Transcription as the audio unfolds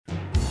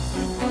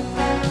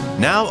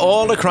Now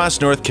all across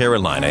North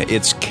Carolina,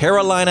 it's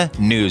Carolina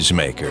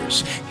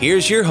Newsmakers.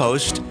 Here's your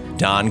host,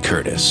 Don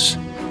Curtis.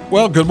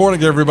 Well, good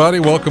morning, everybody.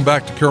 Welcome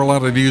back to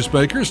Carolina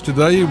Newsmakers.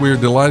 Today, we're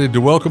delighted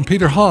to welcome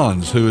Peter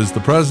Hans, who is the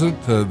president,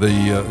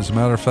 as a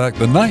matter of fact,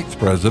 the 9th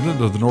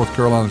president of the North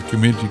Carolina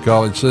Community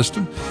College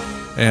System.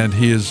 And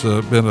he has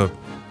been a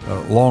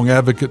long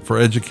advocate for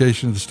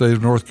education in the state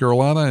of North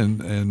Carolina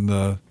and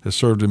has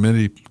served in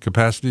many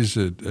capacities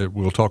that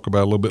we'll talk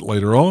about a little bit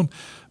later on.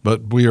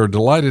 But we are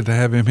delighted to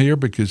have him here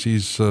because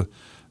he's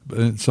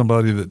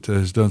somebody that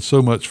has done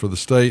so much for the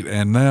state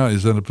and now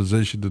is in a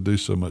position to do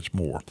so much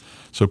more.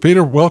 So,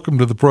 Peter, welcome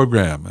to the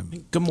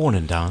program. Good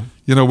morning, Don.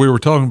 You know, we were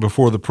talking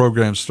before the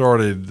program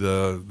started.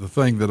 The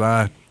thing that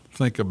I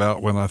think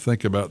about when I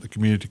think about the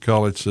community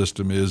college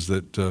system is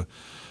that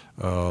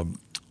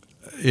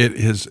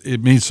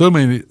it means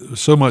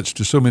so much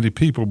to so many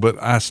people,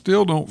 but I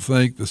still don't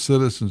think the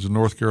citizens of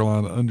North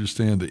Carolina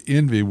understand the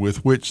envy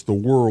with which the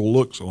world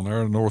looks on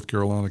our North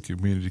Carolina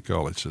community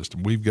college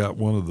system. We've got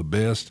one of the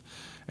best,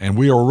 and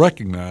we are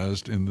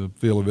recognized in the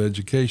field of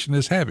education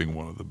as having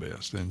one of the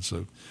best. And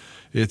so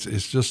it's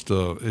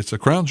a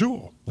crown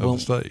jewel of the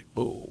state.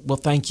 Well,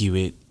 thank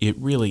you. It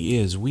really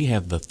is. We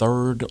have the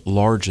third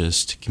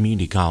largest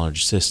community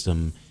college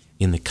system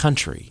in the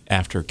country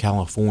after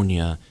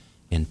California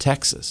and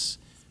Texas,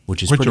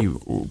 which is pretty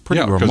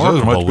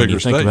remarkable when you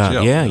think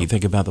about you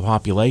think about the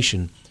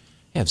population.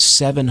 You have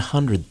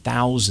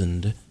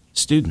 700,000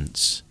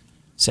 students,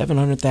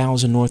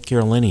 700,000 North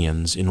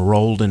Carolinians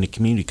enrolled in a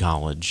community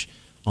college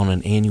on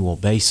an annual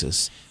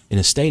basis. In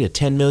a state of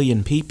 10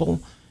 million people,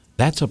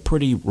 that's a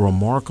pretty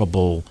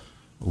remarkable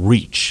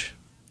reach.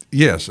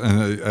 Yes,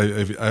 and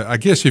I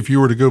guess if you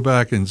were to go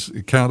back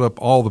and count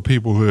up all the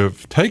people who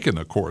have taken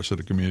a course at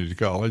a community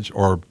college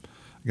or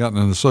gotten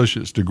an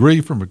associate's degree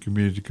from a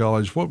community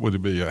college, what would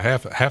it be?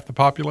 Half the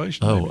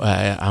population?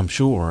 I'm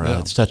sure. Yeah.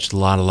 It's touched a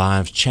lot of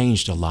lives,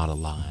 changed a lot of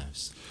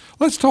lives.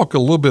 Let's talk a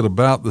little bit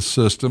about the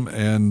system.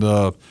 And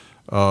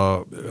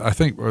I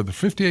think, are there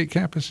 58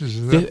 campuses?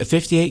 Is that?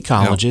 58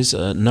 colleges.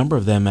 Yeah. A number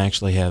of them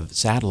actually have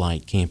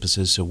satellite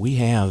campuses. So we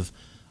have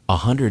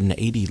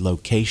 180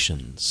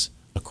 locations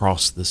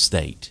across the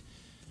state,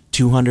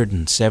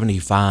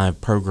 275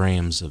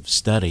 programs of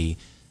study,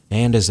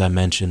 and as I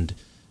mentioned,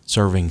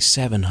 serving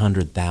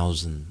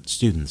 700,000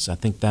 students. I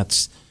think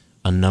that's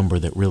a number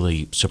that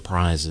really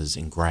surprises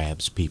and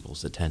grabs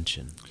people's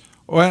attention.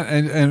 Well,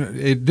 and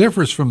it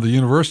differs from the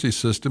university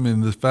system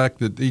in the fact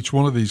that each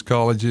one of these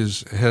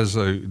colleges has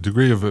a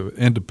degree of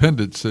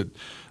independence that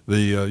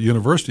the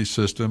university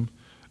system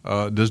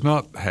does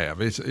not have.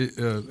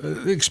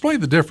 Explain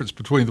the difference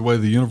between the way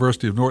the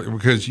University of North,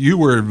 because you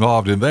were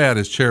involved in that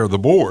as chair of the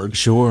board.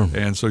 Sure.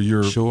 And so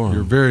you're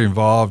very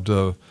involved.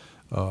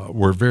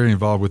 We're very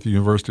involved with the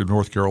University of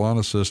North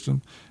Carolina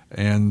system,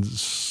 and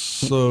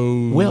so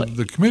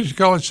the community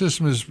college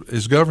system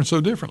is governed so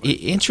differently.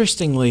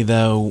 Interestingly,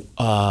 though,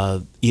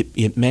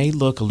 it may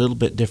look a little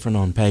bit different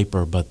on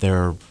paper, but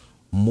they're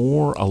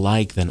more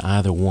alike than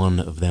either one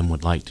of them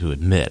would like to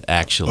admit,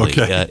 actually.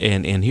 Okay.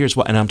 And here's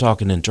why, and I'm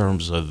talking in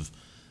terms of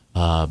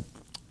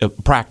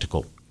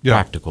practical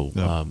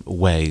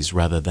ways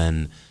rather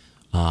than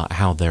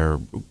how they're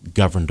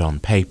governed on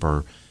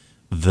paper.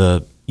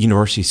 The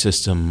university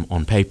system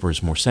on paper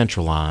is more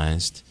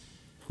centralized,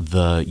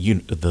 the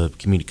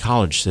community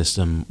college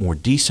system more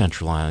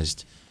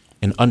decentralized,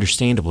 and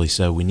understandably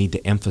so. We need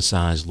to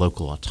emphasize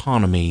local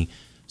autonomy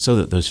so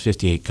that those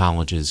 58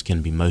 colleges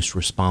can be most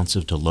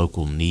responsive to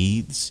local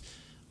needs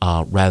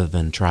rather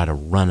than try to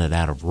run it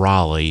out of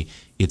Raleigh.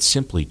 It's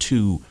simply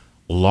too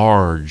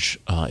large.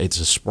 It's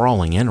a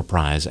sprawling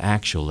enterprise,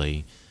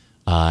 actually,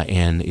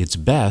 and it's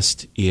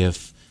best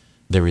if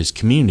there is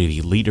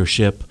community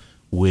leadership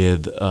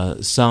with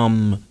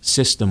some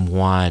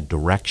system-wide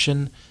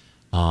direction,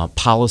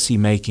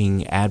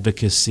 policy-making,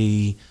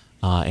 advocacy,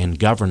 and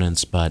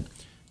governance, but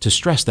to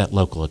stress that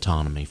local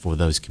autonomy for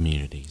those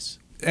communities.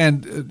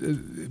 And,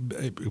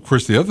 of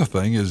course, the other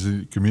thing is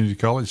the community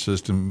college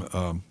system,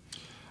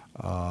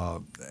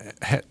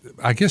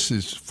 I guess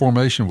its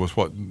formation was,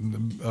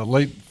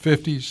 late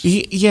 50s?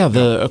 Yeah,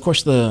 of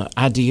course, the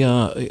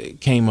idea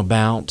came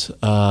about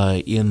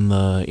in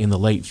the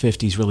late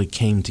 50s, really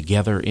came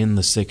together in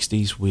the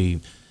 60s.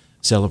 We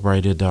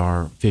celebrated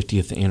our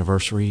 50th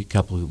anniversary a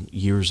couple of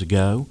years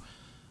ago.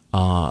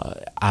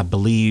 I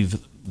believe,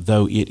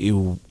 though,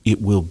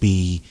 it will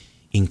be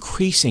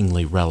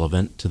increasingly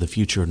relevant to the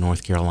future of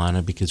North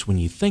Carolina, because when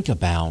you think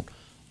about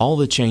all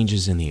the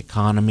changes in the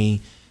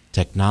economy,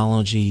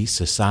 technology,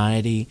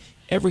 society,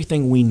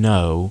 everything we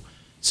know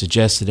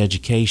suggests that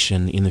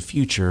education in the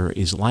future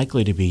is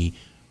likely to be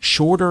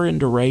shorter in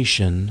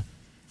duration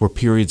for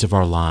periods of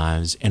our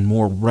lives and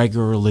more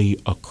regularly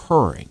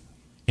occurring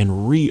and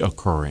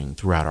reoccurring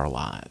throughout our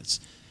lives.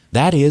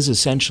 That is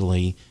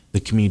essentially the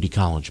community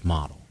college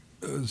model.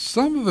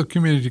 Some of the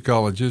community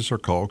colleges are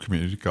called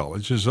community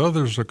colleges.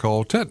 Others are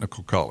called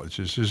technical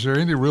colleges. Is there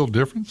any real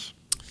difference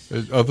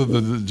other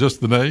than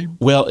just the name?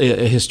 Well,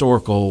 a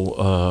historical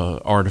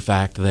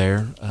artifact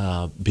there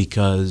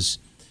because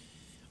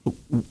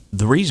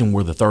The reason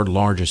we're the third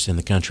largest in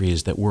the country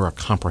is that we're a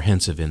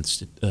comprehensive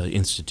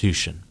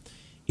institution,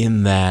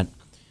 in that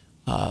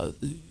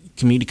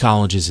community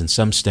colleges in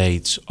some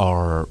states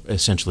are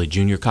essentially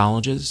junior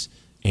colleges,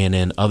 and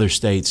in other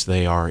states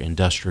they are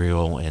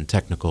industrial and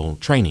technical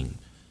training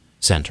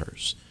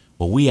centers.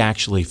 Well, we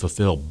actually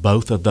fulfill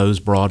both of those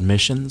broad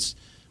missions,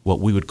 what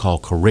we would call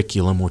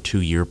curriculum or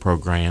 2-year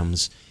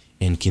programs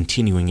and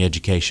continuing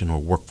education or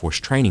workforce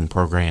training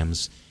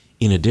programs,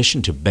 in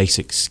addition to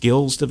basic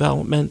skills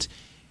development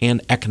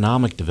and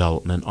economic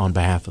development on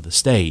behalf of the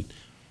state.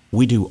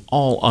 We do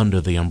all under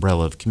the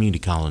umbrella of community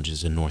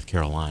colleges in North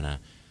Carolina.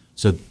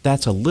 So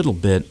that's a little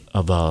bit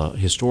of a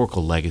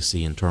historical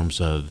legacy in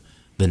terms of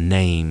the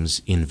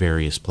names in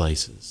various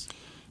places.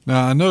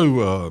 Now, I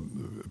know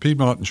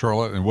Piedmont and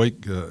Charlotte and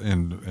Wake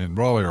and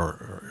Raleigh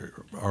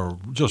are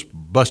just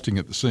busting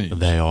at the seams.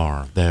 They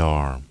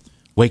are.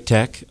 Wake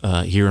Tech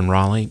here in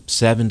Raleigh,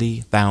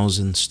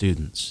 70,000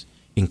 students.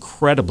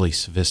 Incredibly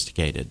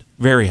sophisticated,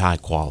 very high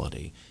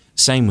quality.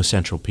 Same with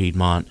Central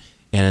Piedmont.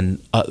 And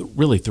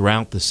really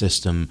throughout the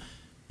system,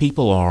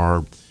 people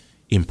are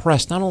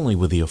impressed not only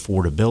with the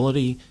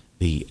affordability,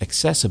 the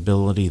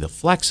accessibility, the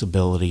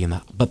flexibility,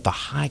 but the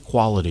high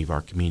quality of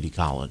our community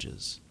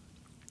colleges.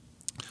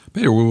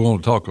 Peter, we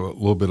want to talk a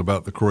little bit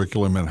about the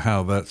curriculum and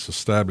how that's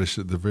established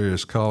at the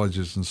various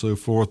colleges and so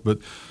forth. But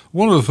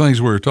one of the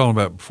things we were talking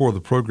about before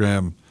the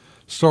program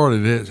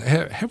started is,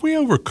 have we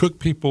overcooked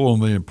people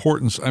on the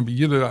importance? I mean,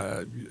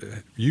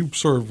 you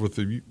served with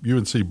the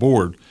UNC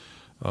board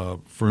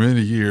for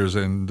many years,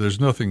 and there's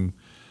nothing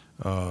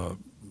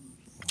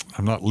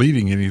I'm not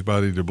leading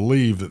anybody to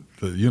believe that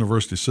the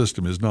university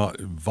system is not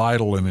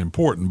vital and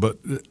important, but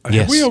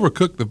have we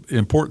overcooked the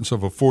importance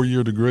of a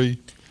 4-year degree?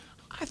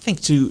 I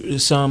think to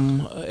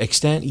some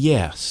extent,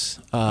 yes.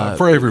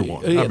 For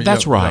everyone. I mean,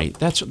 that's right.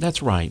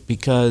 That's right.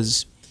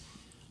 Because,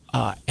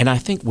 and I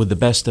think with the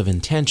best of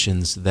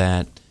intentions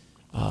that,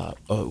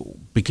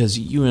 because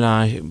you and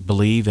I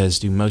believe, as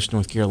do most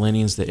North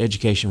Carolinians, that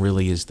education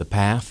really is the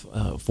path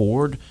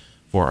forward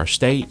for our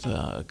state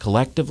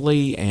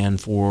collectively and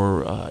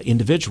for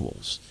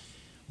individuals.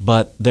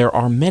 But there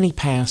are many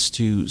paths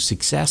to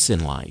success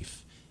in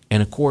life.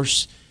 And, of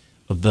course,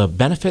 the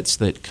benefits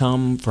that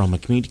come from a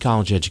community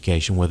college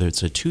education, whether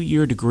it's a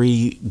 2-year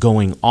degree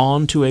going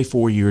on to a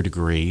 4-year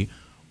degree,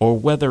 or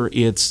whether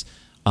it's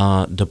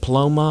a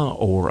diploma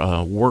or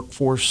a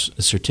workforce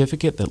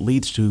certificate that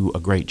leads to a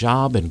great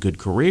job and good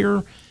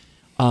career,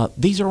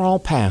 these are all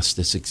paths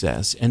to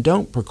success and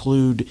don't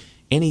preclude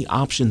any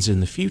options in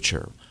the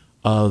future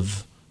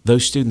of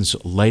those students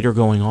later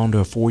going on to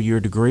a 4-year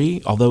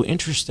degree. Although,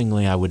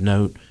 interestingly, I would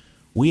note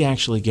we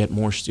actually get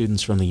more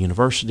students from the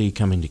university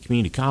coming to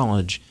community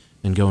college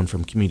than going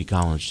from community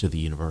college to the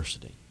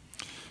university.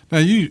 Now,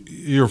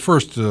 your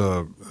first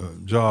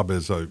job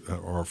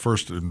or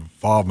first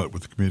involvement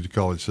with the community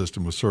college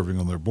system was serving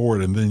on their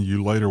board, and then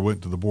you later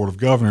went to the Board of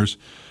Governors,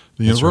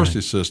 the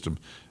university system.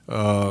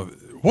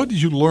 What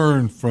did you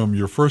learn from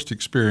your first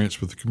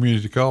experience with the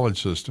community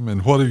college system,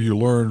 and what have you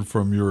learned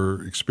from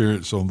your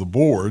experience on the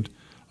board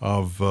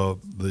of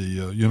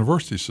the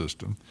university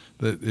system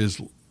that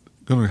is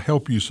going to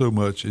help you so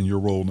much in your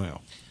role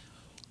now?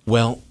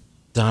 Well,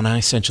 Don, I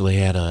essentially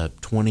had a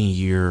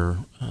 20-year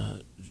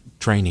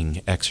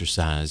training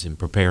exercise in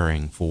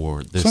preparing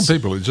for this. Some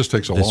people, it just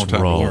takes a long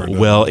time role. to learn.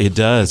 Well, it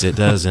does,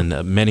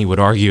 and many would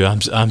argue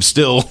I'm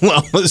still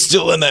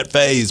in that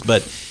phase.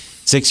 But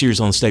 6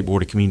 years on the State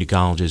Board of Community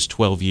Colleges,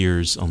 12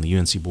 years on the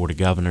UNC Board of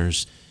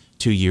Governors,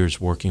 2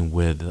 years working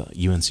with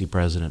UNC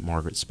President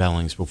Margaret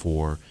Spellings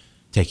before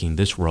taking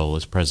this role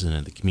as president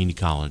of the community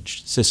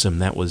college system.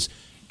 That was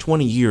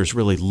 20 years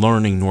really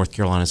learning North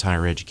Carolina's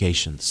higher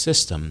education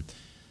system.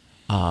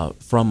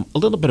 From a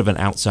little bit of an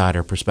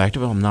outsider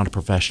perspective. I'm not a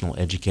professional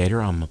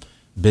educator. I'm a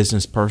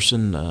business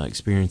person,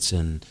 experienced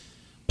in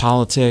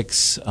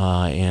politics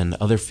and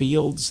other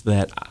fields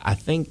that I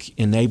think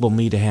enable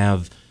me to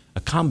have a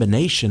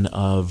combination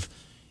of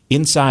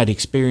inside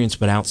experience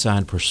but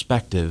outside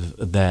perspective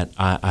that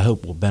I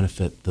hope will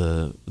benefit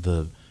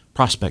the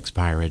prospects of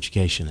higher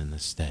education in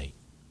this state.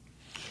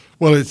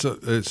 Well,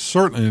 it's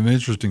certainly an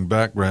interesting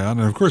background.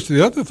 And, of course,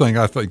 the other thing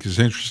I think is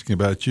interesting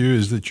about you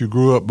is that you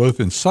grew up both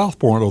in South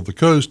Point on the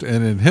coast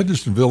and in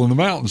Hendersonville in the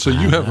mountains. So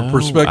you have a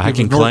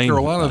perspective of North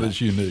Carolina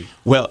that's unique.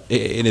 Well,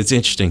 and it's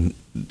interesting,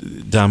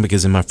 Don,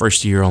 because in my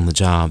first year on the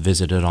job,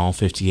 visited all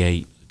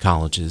 58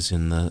 colleges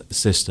in the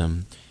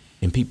system.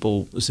 And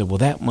people said, well,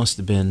 that must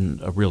have been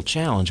a real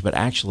challenge. But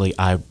actually,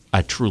 I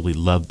truly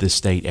loved this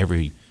state,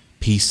 every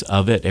piece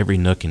of it, every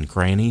nook and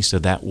cranny. So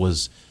that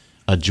was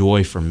a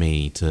joy for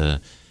me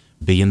to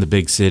be in the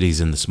big cities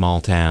and the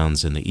small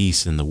towns and the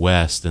east and the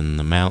west and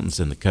the mountains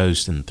and the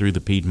coast and through the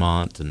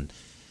Piedmont and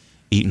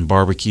eating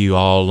barbecue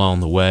all along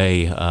the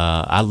way.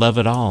 I love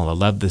it all. I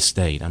love this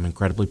state. I'm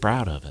incredibly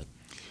proud of it.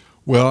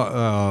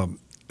 Well,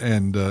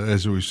 and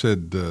as we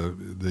said,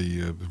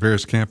 the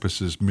various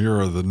campuses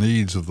mirror the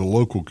needs of the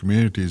local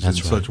communities in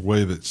such a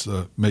way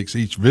that makes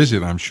each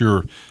visit, I'm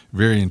sure,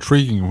 very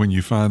intriguing when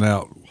you find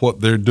out what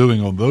they're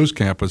doing on those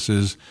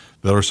campuses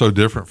that are so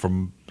different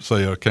from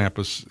say, a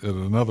campus at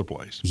another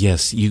place.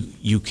 Yes,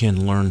 you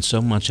can learn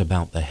so much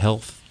about the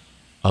health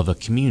of a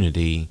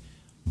community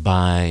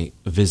by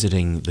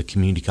visiting the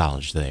community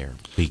college there,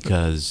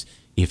 because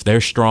if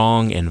they're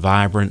strong and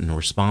vibrant and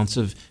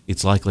responsive,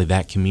 it's likely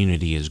that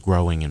community is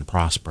growing and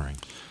prospering.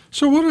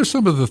 So what are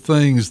some of the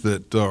things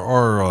that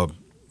are,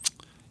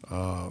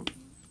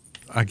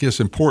 I guess,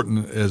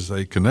 important as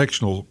a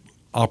connectional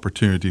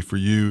opportunity for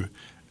you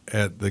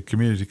at the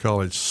community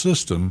college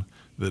system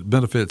that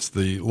benefits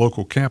the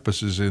local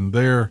campuses in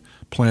their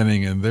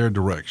planning and their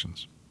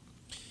directions?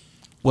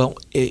 Well,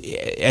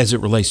 as it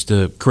relates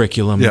to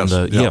curriculum, yes,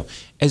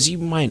 as you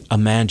might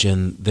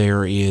imagine,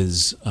 there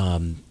is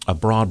a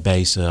broad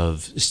base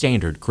of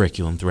standard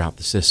curriculum throughout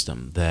the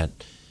system, that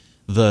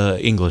the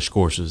English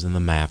courses and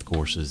the math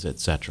courses, et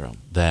cetera,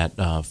 that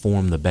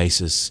form the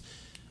basis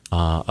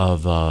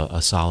of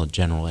a solid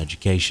general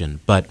education.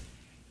 But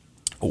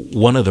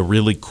one of the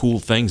really cool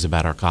things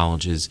about our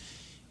colleges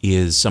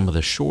is some of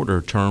the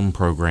shorter term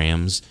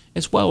programs,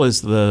 as well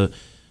as the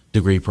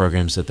degree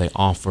programs that they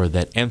offer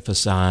that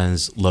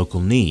emphasize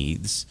local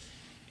needs.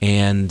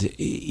 And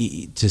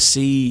to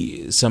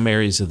see some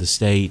areas of the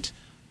state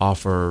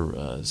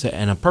offer,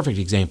 and a perfect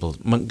example,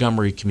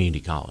 Montgomery Community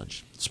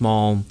College,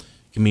 small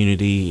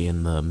community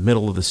in the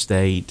middle of the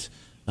state,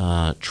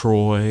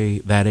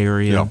 Troy, that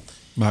area. Yeah,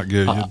 not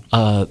good.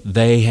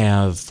 They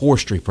have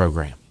forestry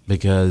program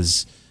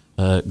because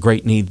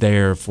great need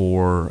there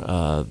for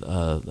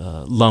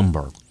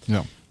lumber.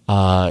 Yeah.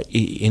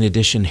 In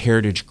addition,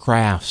 Heritage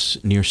Crafts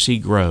near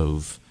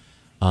Seagrove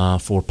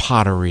for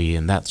pottery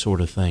and that sort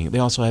of thing. They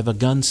also have a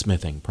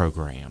gunsmithing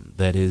program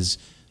that is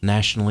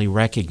nationally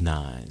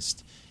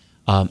recognized.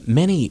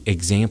 Many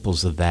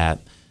examples of that,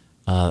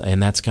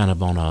 and that's kind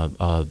of on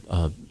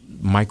a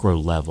micro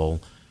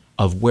level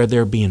of where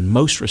they're being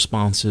most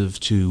responsive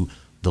to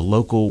the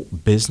local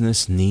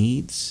business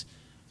needs,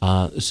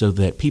 so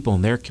that people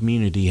in their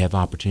community have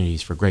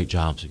opportunities for great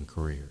jobs and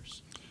careers.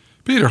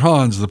 Peter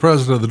Hans, the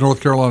president of the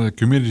North Carolina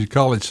Community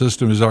College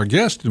System, is our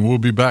guest, and we'll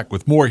be back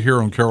with more here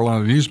on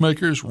Carolina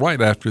Newsmakers right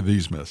after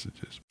these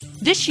messages.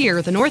 This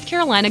year, the North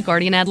Carolina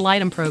Guardian Ad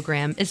Litem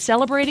program is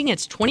celebrating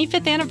its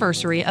 25th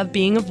anniversary of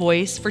being a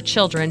voice for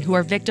children who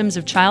are victims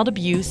of child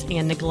abuse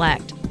and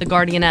neglect. The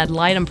Guardian Ad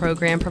Litem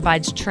program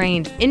provides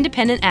trained,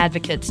 independent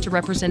advocates to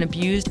represent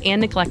abused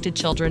and neglected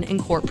children in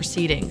court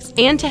proceedings,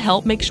 and to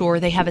help make sure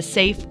they have a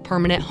safe,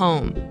 permanent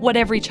home, what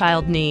every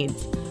child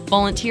needs.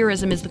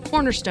 Volunteerism is the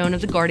cornerstone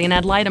of the Guardian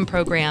Ad Litem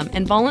program,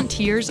 and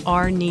volunteers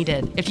are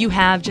needed. If you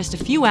have just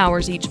a few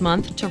hours each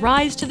month to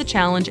rise to the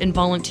challenge and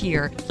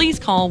volunteer, please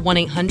call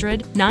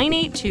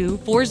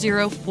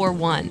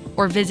 1-800-982-4041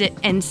 or visit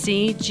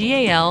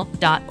ncgal.org.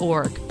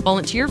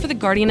 Volunteer for the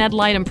Guardian Ad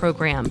Litem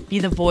program. Be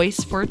the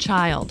voice for a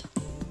child.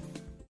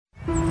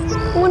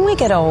 When we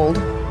get old,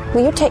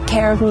 will you take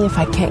care of me if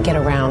I can't get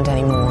around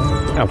anymore?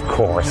 Of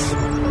course.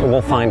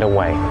 We'll find a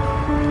way.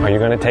 Are you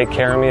going to take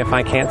care of me if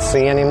I can't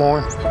see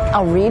anymore?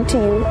 I'll read to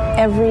you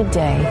every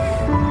day.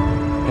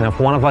 And if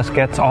one of us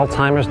gets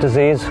Alzheimer's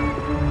disease,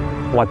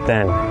 what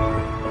then?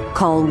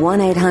 Call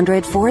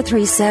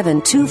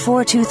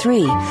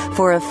 1-800-437-2423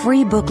 for a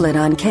free booklet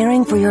on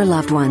caring for your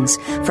loved ones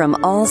from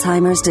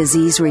Alzheimer's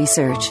Disease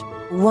Research.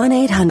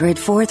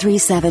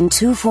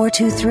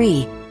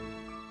 1-800-437-2423.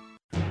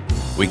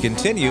 We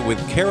continue with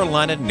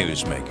Carolina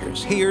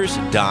Newsmakers. Here's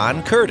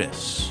Don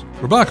Curtis.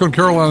 We're back on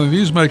Carolina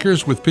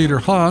Newsmakers with Peter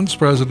Hans,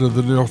 president of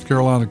the North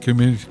Carolina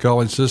Community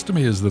College System.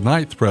 He is the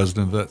 9th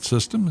president of that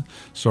system.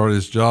 Started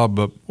his job,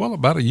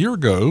 about a year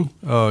ago.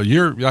 I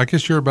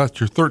guess you're about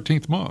your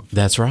 13th month.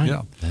 That's right.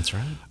 Yeah. That's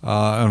right.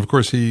 And, of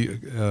course, he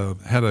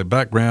had a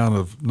background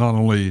of not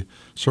only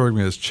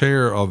serving as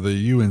chair of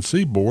the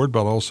UNC board,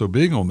 but also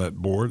being on that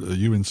board, the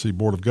UNC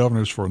Board of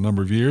Governors, for a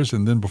number of years.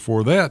 And then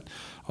before that,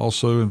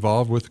 also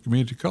involved with the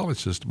community college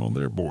system on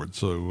their board.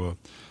 So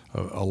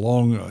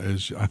along,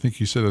 as I think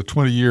you said, a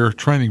 20-year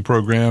training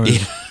program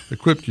has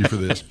equipped you for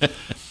this.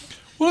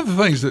 One of the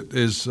things that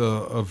is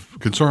of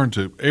concern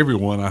to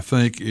everyone, I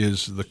think,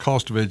 is the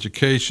cost of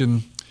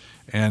education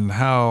and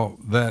how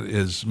that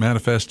is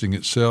manifesting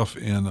itself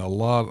in a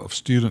lot of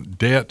student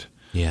debt,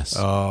 yes,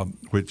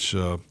 which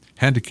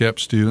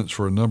handicaps students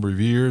for a number of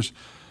years.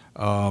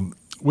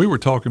 We were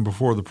talking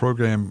before the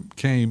program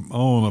came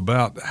on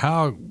about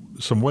how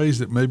some ways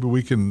that maybe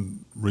we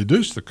can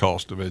reduce the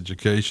cost of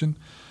education.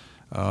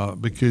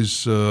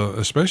 Because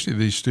especially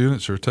these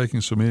students are taking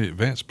so many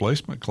advanced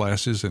placement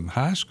classes in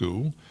high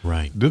school.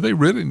 Right. Do they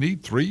really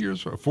need 3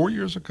 years or 4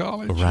 years of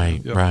college?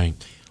 Right, Yeah. right.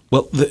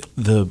 Well,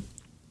 the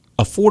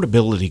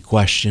affordability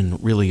question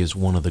really is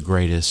one of the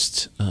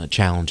greatest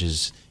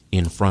challenges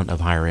in front of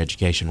higher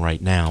education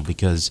right now,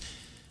 because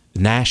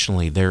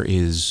nationally there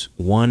is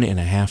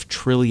 $1.5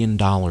 trillion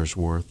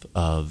worth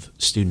of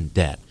student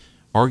debt.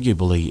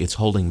 Arguably, it's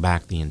holding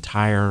back the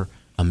entire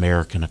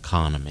American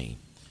economy.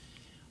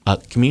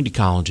 Community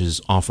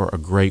colleges offer a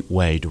great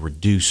way to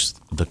reduce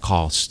the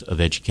cost of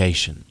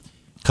education.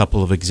 A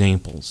couple of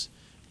examples.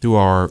 Through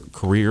our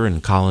Career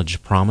and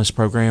College Promise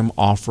program,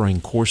 offering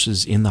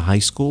courses in the high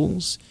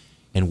schools,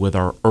 and with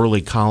our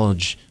early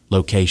college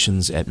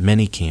locations at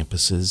many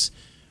campuses,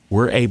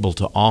 we're able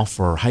to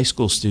offer high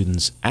school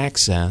students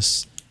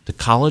access to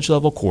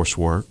college-level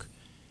coursework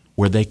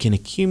where they can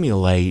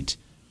accumulate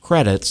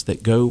credits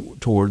that go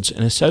towards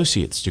an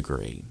associate's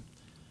degree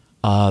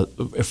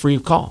free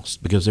of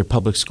cost because they're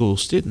public school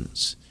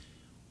students.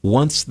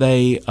 Once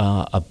they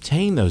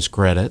obtain those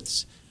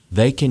credits,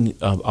 they can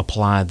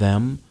apply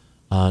them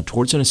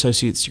towards an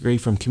associate's degree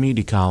from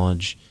community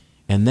college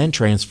and then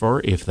transfer,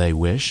 if they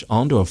wish,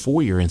 onto a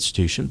four-year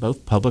institution,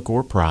 both public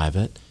or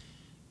private,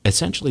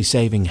 essentially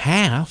saving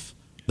half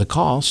the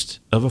cost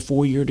of a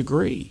four-year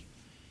degree.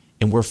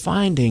 And we're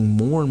finding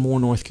more and more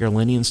North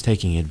Carolinians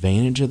taking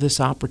advantage of this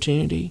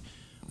opportunity,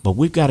 but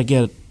we've got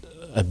to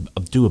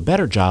do a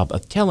better job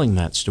of telling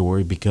that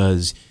story,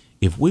 because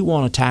if we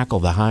want to tackle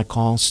the high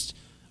cost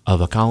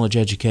of a college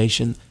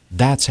education,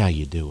 that's how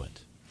you do it.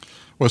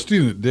 Well,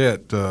 student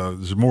debt,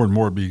 there's more and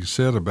more being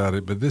said about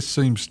it, but this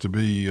seems to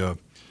be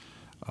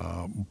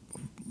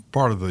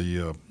part of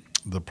the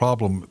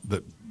problem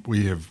that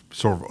we have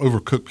sort of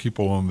overcooked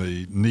people on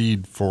the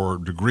need for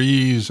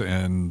degrees,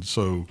 and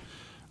so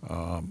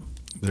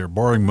they're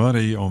borrowing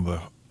money on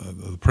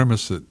the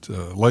premise that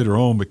later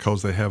on,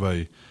 because they have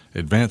a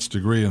advanced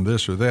degree in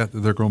this or that,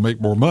 they're going to make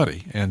more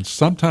money. And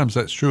sometimes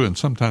that's true, and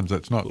sometimes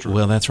that's not true.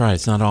 Well, that's right.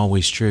 It's not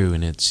always true,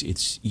 and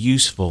it's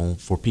useful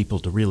for people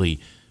to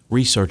really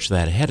research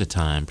that ahead of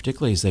time,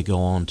 particularly as they go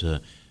on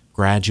to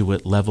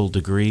graduate level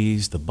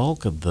degrees. The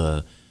bulk of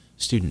the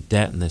student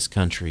debt in this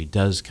country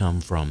does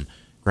come from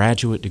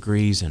graduate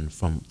degrees and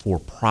from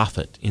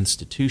for-profit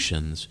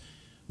institutions,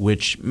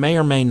 which may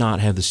or may not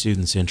have the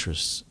students'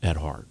 interests at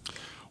heart.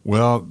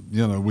 Well,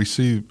 we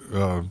see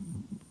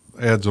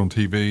ads on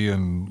TV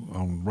and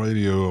on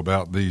radio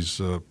about these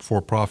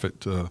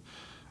for-profit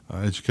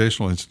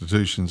educational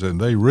institutions,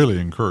 and they really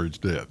encourage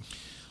debt.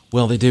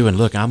 Well, they do, and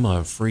look, I'm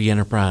a free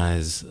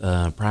enterprise,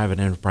 private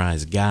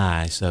enterprise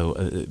guy,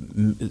 so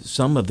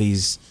some of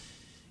these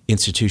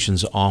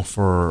institutions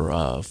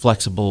offer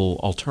flexible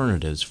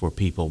alternatives for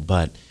people,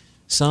 but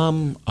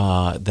some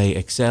they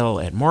excel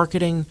at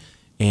marketing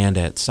and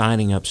at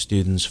signing up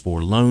students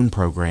for loan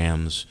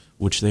programs,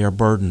 which they are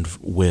burdened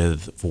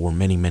with for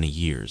many, many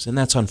years, and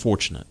that's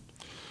unfortunate.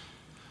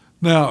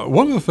 Now,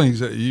 one of the things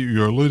that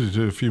you alluded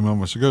to a few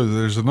moments ago,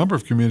 there's a number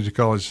of community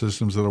college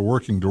systems that are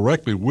working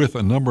directly with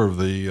a number of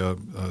the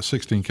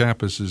 16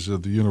 campuses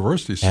of the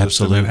university system.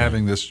 Absolutely. And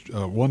having this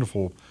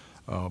wonderful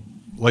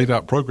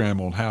laid-out program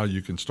on how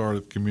you can start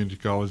at the community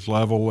college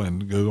level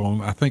and go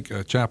on. I think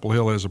Chapel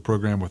Hill has a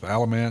program with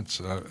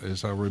Alamance,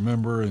 as I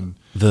remember. And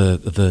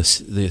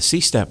the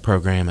C-STEP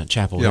program at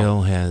Chapel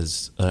Hill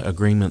has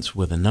agreements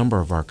with a number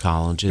of our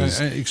colleges.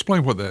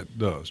 Explain what that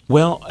does.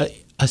 Well,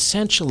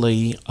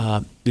 essentially,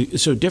 a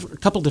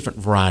couple different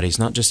varieties,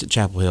 not just at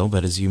Chapel Hill,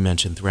 but as you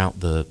mentioned,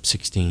 throughout the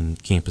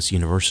 16-campus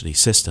university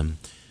system.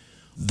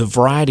 The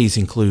varieties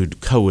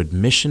include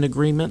co-admission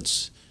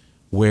agreements,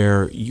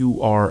 where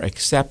you are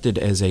accepted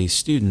as a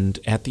student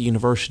at the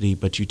university,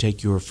 but you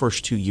take your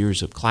first 2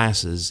 years of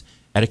classes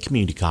at a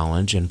community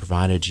college, and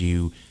provided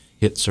you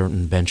hit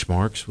certain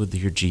benchmarks with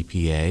your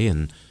GPA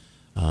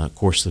and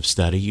course of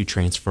study, you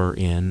transfer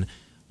in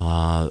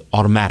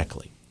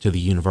automatically to the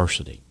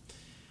university.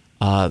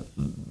 A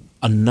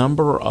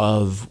number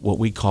of what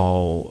we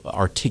call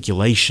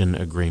articulation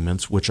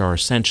agreements, which are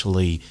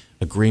essentially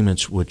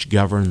agreements which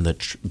govern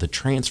the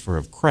transfer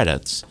of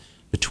credits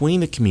between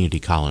the community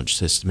college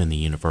system and the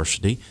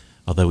university,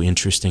 although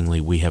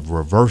interestingly we have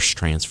reverse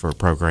transfer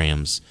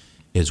programs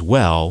as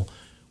well,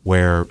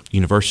 where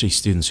university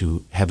students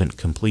who haven't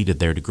completed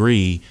their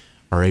degree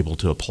are able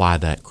to apply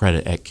that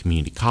credit at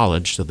community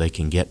college so they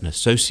can get an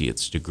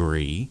associate's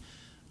degree.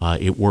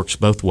 It works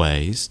both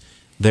ways.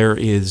 There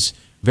is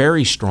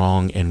very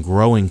strong and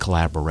growing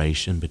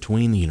collaboration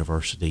between the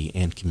university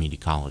and community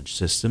college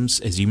systems.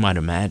 As you might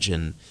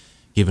imagine,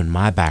 given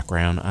my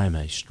background, I'm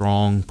a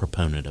strong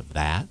proponent of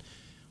that.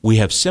 We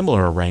have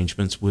similar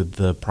arrangements with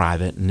the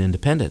private and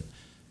independent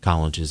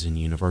colleges and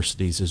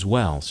universities as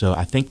well. So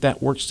I think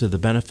that works to the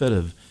benefit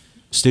of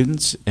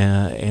students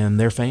and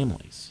their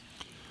families.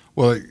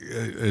 Well,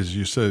 as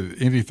you said,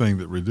 anything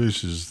that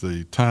reduces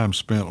the time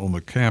spent on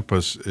the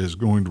campus is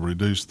going to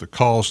reduce the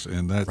cost,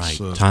 and that's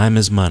right. Time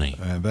is money,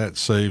 and that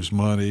saves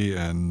money,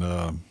 and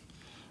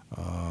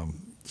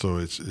so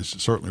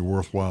it's certainly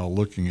worthwhile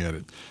looking at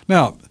it.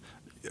 Now,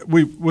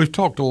 we've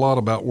talked a lot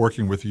about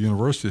working with the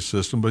university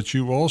system, but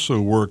you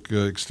also work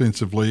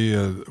extensively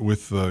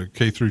with the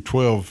K through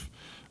 12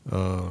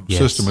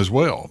 system as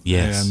well.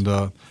 Yes.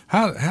 And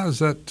how is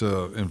that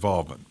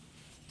involvement?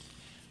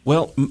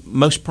 Well,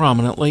 most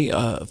prominently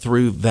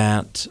through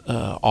that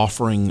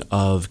offering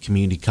of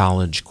community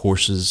college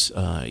courses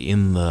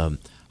in the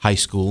high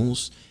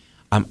schools.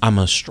 I'm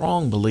a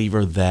strong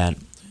believer that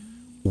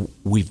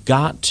we've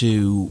got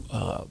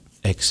to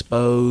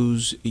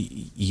expose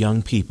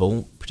young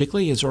people,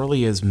 particularly as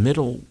early as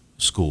middle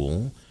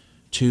school,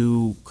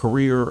 to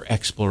career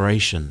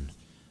exploration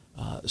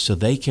so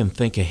they can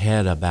think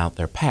ahead about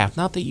their path.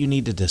 Not that you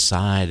need to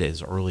decide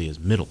as early as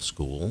middle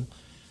school,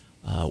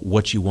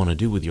 what you want to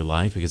do with your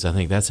life, because I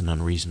think that's an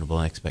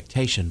unreasonable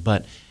expectation.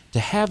 But to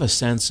have a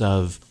sense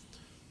of,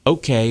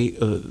 okay,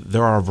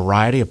 there are a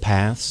variety of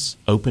paths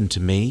open to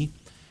me.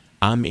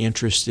 I'm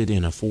interested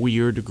in a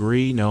 4-year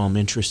degree. No, I'm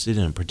interested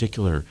in a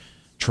particular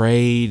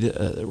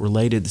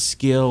trade-related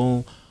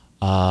skill.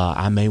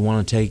 I may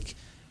want to take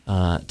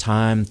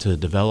time to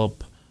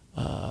develop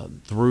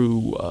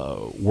through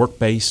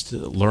work-based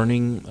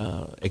learning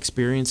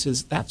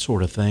experiences, that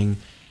sort of thing,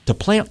 to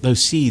plant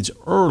those seeds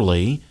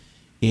early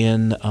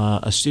in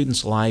a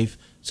student's life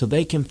so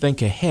they can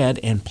think ahead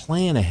and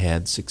plan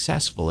ahead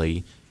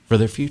successfully for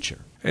their future.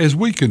 As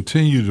we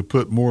continue to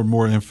put more and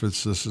more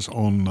emphasis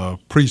on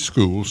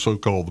preschool,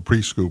 so-called the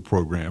preschool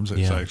programs,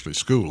 it's actually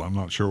school. I'm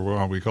not sure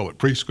why we call it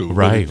preschool.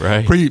 Right.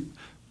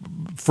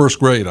 First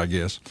grade, I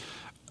guess.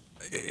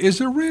 Is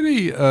there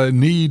really a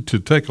need to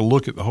take a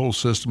look at the whole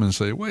system and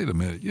say, wait a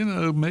minute,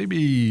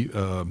 maybe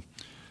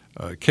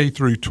K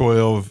through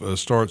 12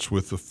 starts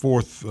with the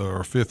 4th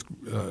or 5th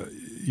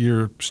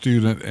year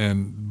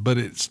student, but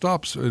it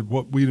stops at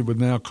what we would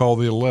now call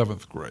the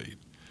 11th grade.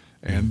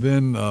 And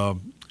then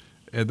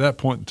at that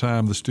point in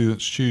time, the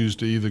students choose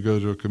to either go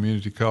to a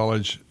community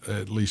college,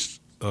 at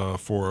least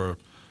for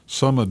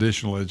some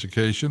additional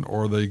education,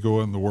 or they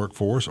go in the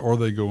workforce, or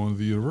they go into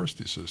the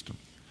university system.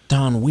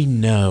 Don, we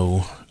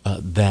know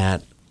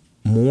that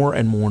more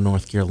and more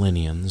North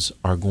Carolinians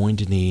are going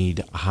to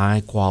need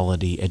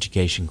high-quality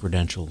education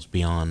credentials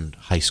beyond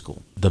high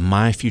school. The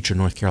My Future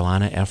North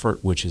Carolina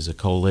effort, which is a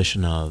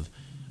coalition of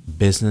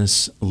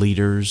business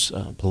leaders,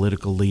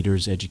 political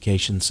leaders,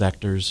 education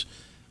sectors,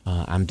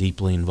 I'm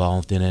deeply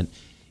involved in it,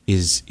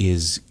 is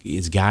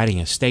guiding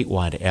a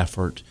statewide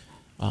effort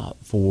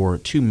for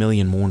 2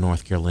 million more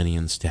North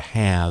Carolinians to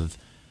have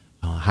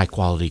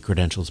high-quality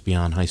credentials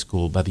beyond high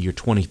school by the year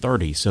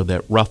 2030, so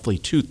that roughly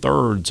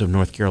 2/3 of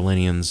North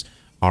Carolinians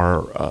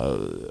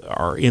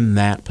are in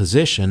that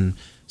position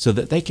so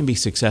that they can be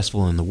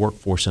successful in the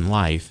workforce and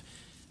life.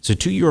 So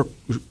to your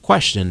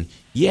question,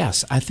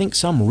 yes, I think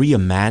some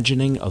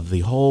reimagining of the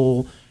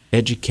whole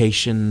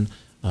education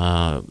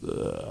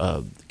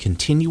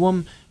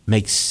continuum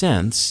makes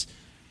sense.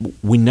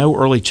 We know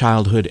early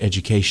childhood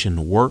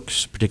education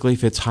works, particularly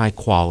if it's high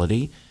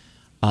quality,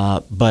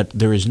 but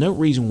there is no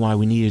reason why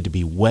we needed to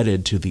be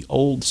wedded to the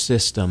old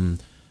system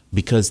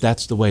because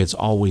that's the way it's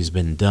always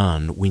been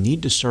done. We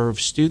need to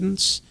serve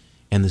students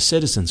and the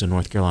citizens of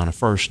North Carolina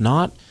first,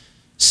 not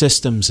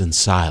systems and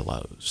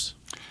silos.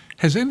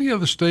 Has any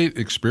other state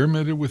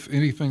experimented with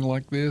anything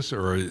like this,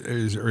 or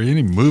is there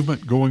any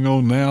movement going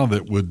on now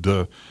that would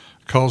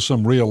cause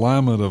some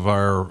realignment of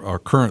our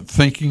current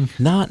thinking?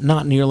 Not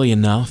nearly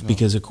enough,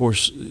 because, of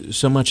course,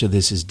 so much of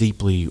this is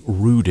deeply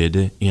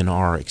rooted in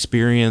our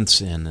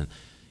experience and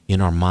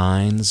in our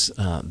minds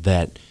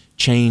that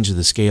change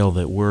the scale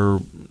that we're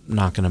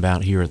knocking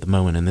about here at the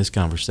moment in this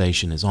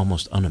conversation is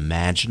almost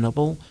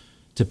unimaginable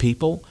to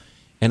people.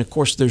 And, of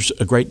course, there's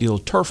a great deal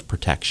of turf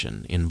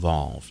protection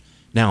involved.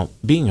 Now,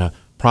 being a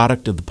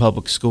product of the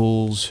public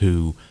schools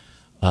who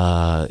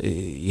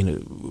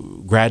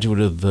graduate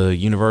of the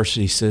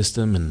university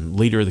system and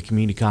leader of the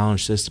community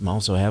college system,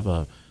 also have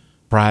a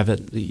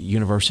private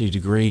university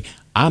degree,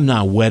 I'm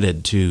not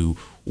wedded to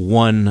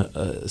one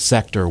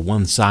sector,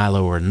 one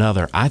silo or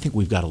another. I think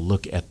we've got to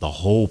look at the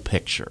whole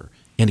picture.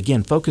 And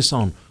again, focus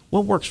on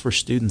what works for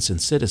students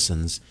and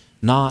citizens,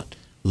 not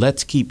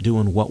let's keep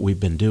doing what we've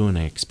been doing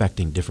and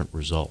expecting different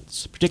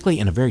results, particularly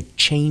in a very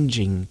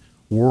changing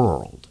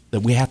world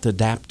that we have to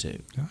adapt to.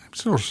 I'm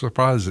sort of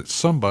surprised that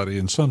somebody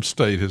in some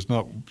state has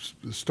not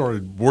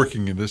started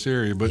working in this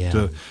area, but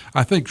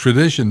I think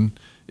tradition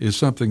is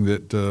something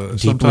that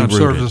sometimes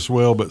serves us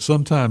well, but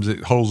sometimes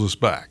it holds us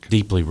back.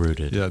 Deeply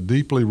rooted. Yeah,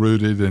 deeply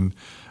rooted, and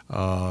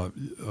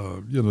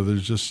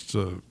there's just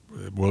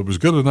it was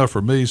good enough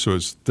for me, so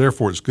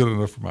therefore it's good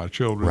enough for my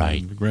children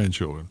and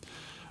grandchildren.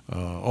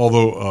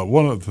 Although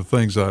one of the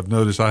things I've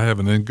noticed, I have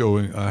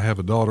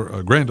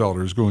a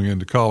granddaughter who's going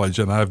into college,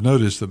 and I've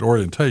noticed that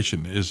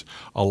orientation is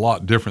a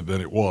lot different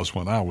than it was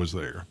when I was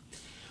there.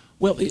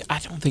 Well, I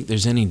don't think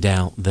there's any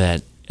doubt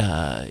that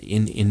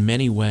in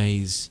many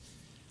ways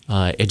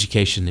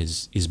education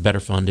is better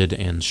funded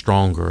and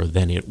stronger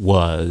than it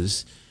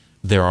was.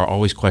 There are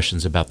always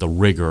questions about the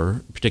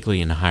rigor,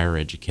 particularly in higher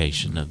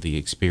education, of the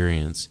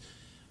experience.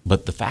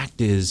 But the fact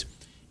is,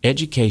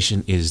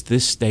 education is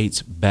this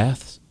state's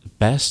best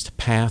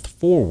path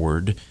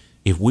forward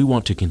if we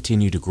want to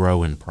continue to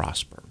grow and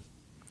prosper.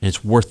 And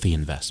it's worth the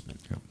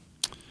investment. Yeah.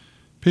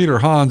 Peter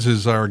Hans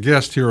is our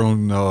guest here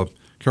on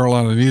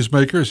Carolina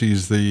Newsmakers.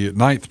 He's the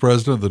 9th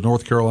president of the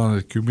North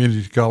Carolina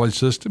Community College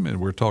System,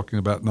 and we're talking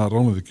about not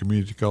only the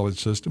community college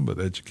system, but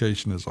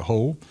education as a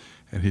whole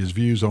and his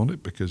views on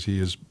it, because he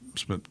has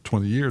spent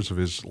 20 years of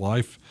his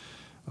life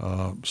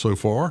so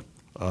far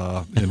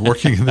in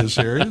working in this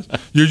area.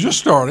 You're just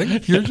starting.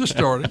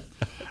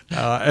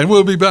 And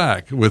we'll be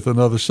back with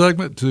another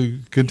segment to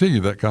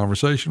continue that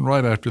conversation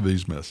right after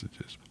these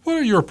messages. What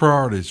are your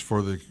priorities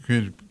for the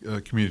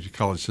community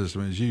college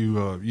system? As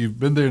you've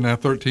been there now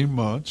 13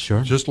 months,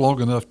 sure, just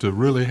long enough to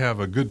really have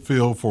a good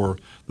feel for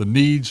the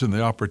needs and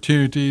the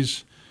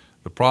opportunities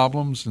the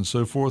problems and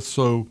so forth.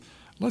 So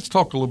let's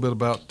talk a little bit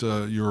about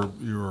your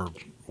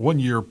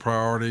 1-year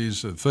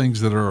priorities,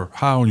 things that are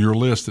high on your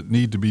list that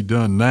need to be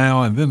done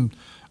now, and then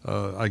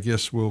I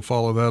guess we'll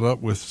follow that up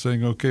with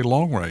saying, okay,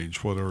 long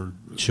range, what are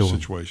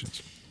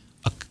situations?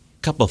 A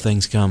couple of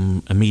things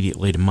come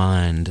immediately to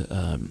mind,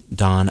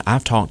 Don.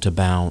 I've talked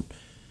about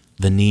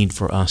the need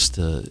for us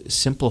to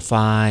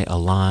simplify,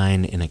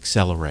 align, and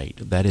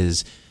accelerate. That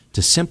is,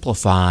 to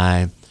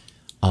simplify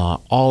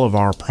all of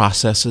our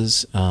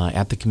processes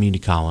at the community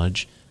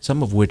college,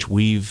 some of which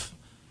we've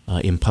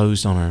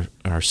imposed on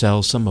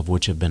ourselves, some of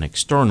which have been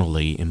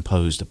externally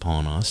imposed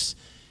upon us,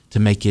 to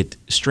make it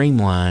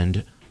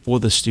streamlined for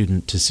the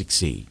student to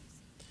succeed.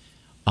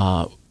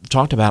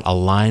 Talked about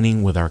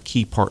aligning with our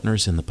key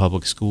partners in the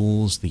public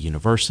schools, the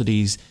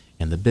universities,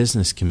 and the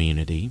business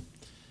community,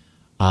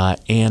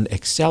 and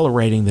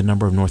accelerating the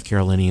number of North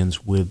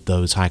Carolinians with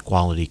those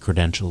high-quality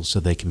credentials so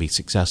they can be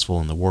successful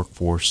in the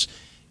workforce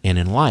and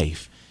in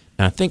life.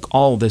 And I think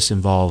all of this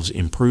involves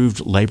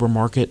improved labor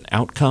market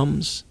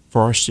outcomes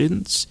for our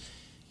students.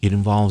 It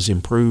involves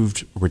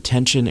improved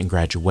retention and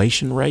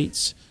graduation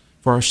rates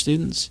for our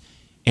students,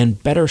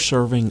 and better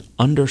serving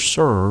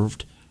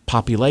underserved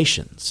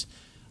populations.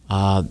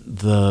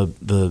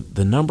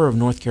 The number of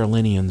North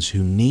Carolinians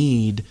who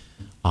need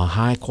a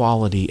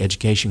high-quality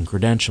education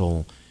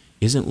credential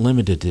isn't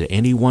limited to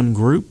any one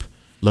group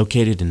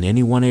located in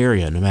any one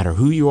area. No matter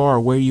who you are or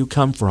where you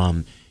come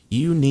from,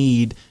 you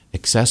need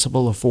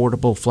accessible,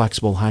 affordable,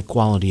 flexible,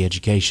 high-quality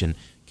education.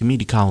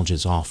 Community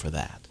colleges offer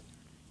that.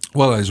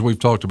 Well, as we've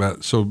talked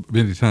about so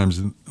many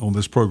times on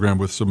this program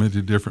with so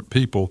many different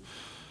people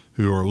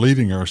who are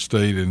leading our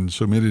state in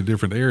so many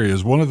different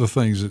areas, one of the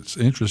things that's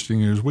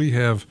interesting is we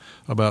have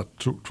about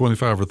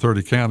 25 or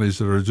 30 counties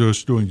that are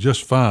just doing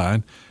just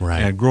fine,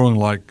 right, and growing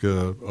like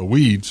a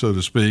weed, so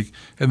to speak.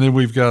 And then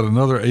we've got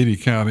another 80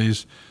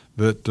 counties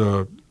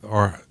that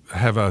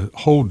have a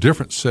whole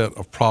different set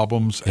of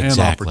problems and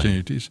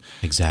opportunities.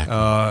 Exactly.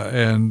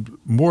 And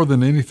more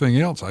than anything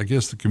else, I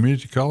guess the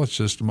community college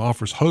system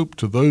offers hope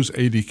to those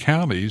 80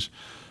 counties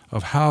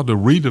of how to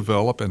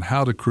redevelop and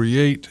how to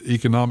create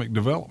economic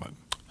development.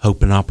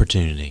 Hope and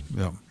opportunity.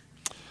 Yeah.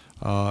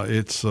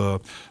 It's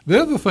the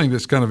other thing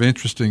that's kind of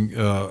interesting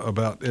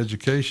about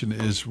education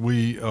is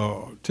we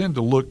tend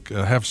to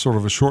have sort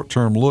of a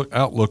short-term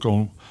outlook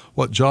on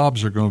what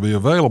jobs are going to be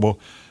available.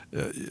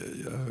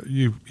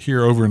 You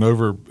hear over and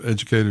over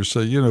educators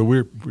say,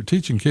 we're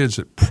teaching kids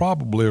that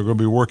probably are going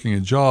to be working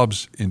in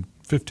jobs in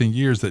 15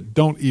 years that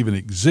don't even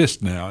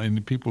exist now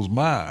in people's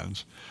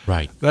minds.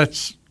 Right.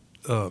 That's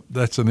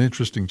an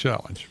interesting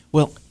challenge.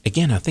 Well,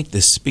 again, I think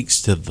this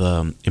speaks to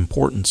the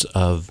importance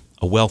of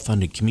a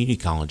well-funded community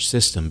college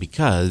system,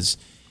 because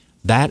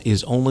that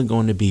is only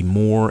going to be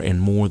more and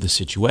more the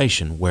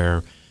situation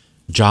where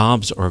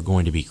jobs are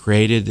going to be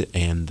created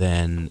and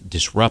then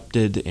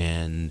disrupted,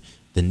 and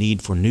the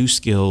need for new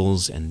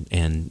skills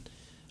and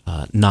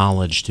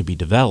knowledge to be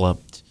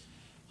developed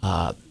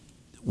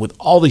with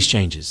all these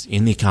changes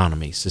in the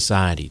economy,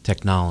 society,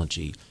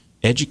 technology.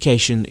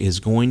 Education is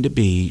going to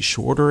be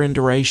shorter in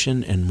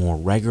duration and more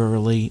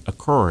regularly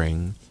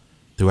occurring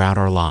throughout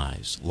our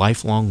lives,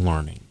 lifelong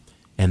learning.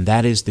 And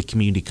that is the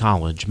community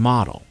college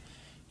model.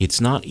 It's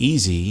not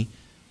easy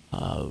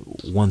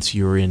once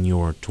you're in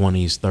your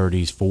 20s,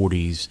 30s,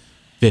 40s,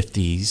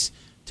 50s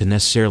to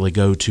necessarily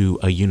go to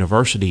a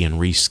university and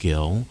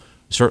reskill,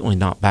 certainly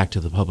not back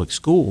to the public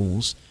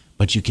schools,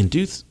 but you can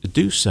do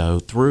so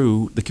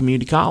through the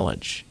community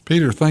college.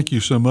 Peter, thank you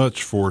so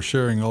much for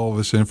sharing all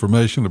this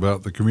information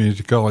about the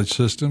community college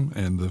system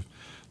and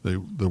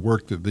the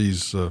work that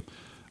these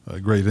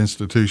great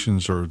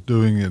institutions are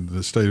doing in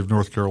the state of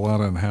North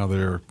Carolina and how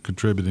they're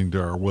contributing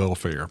to our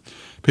welfare.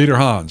 Peter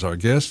Hans, our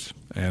guest,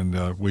 and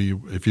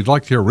if you'd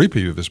like to hear a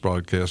repeat of this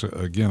broadcast,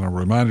 again, a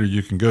reminder,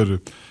 you can go to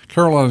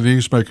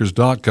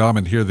CarolinaNewsmakers.com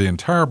and hear the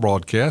entire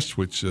broadcast,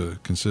 which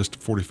consists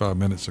of 45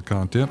 minutes of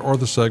content, or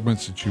the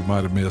segments that you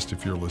might have missed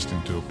if you're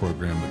listening to a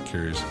program that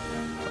carries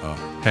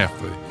half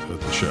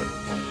the show.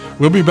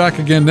 We'll be back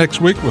again next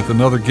week with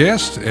another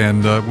guest,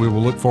 and we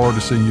will look forward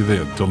to seeing you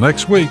then. Till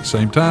next week,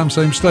 same time,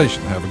 same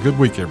station. Have a good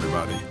week,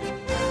 everybody.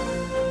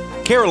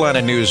 Carolina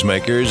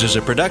Newsmakers is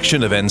a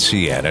production of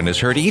NCN and is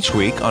heard each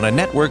week on a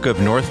network of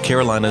North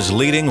Carolina's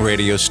leading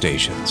radio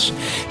stations.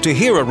 To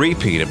hear a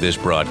repeat of this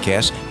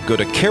broadcast, go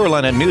to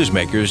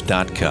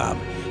CarolinaNewsmakers.com.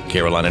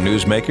 Carolina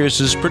Newsmakers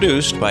is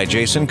produced by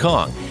Jason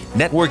Kong.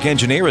 Network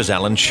engineer is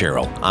Alan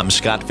Sherrill. I'm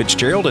Scott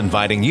Fitzgerald,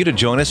 inviting you to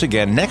join us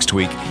again next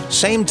week,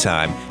 same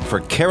time, for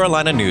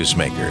Carolina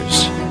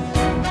Newsmakers.